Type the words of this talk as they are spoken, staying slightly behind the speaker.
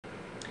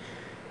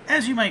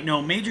As you might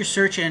know, major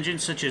search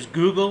engines such as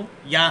Google,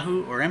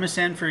 Yahoo, or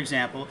MSN, for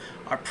example,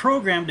 are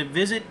programmed to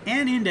visit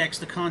and index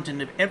the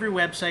content of every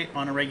website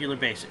on a regular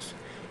basis.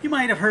 You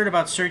might have heard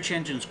about search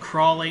engines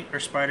crawling or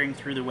spidering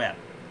through the web.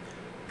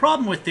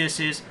 Problem with this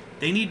is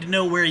they need to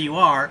know where you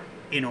are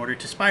in order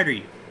to spider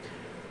you.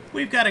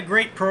 We've got a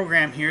great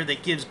program here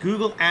that gives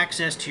Google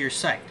access to your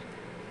site.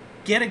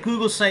 Get a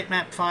Google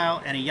Sitemap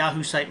file and a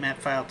Yahoo Sitemap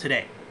file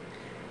today.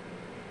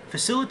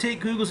 Facilitate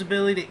Google's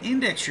ability to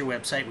index your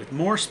website with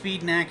more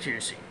speed and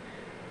accuracy.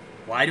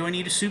 Why do I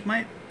need a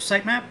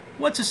sitemap?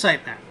 What's a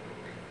sitemap?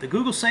 The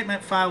Google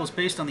Sitemap file was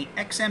based on the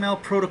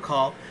XML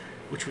protocol,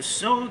 which was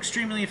so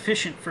extremely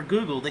efficient for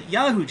Google that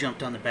Yahoo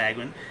jumped on the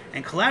bandwagon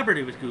and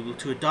collaborated with Google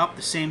to adopt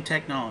the same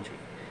technology.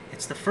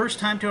 It's the first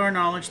time to our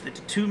knowledge that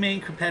the two main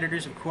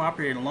competitors have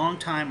cooperated a long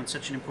time on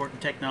such an important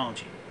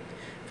technology.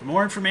 For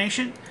more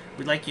information,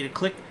 we'd like you to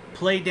click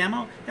Play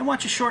Demo and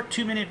watch a short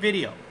 2-minute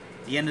video.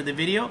 At the end of the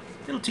video,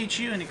 it'll teach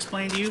you and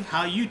explain to you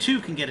how you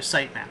too can get a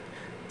sitemap.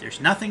 There's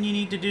nothing you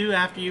need to do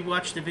after you've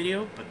watched the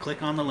video, but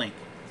click on the link.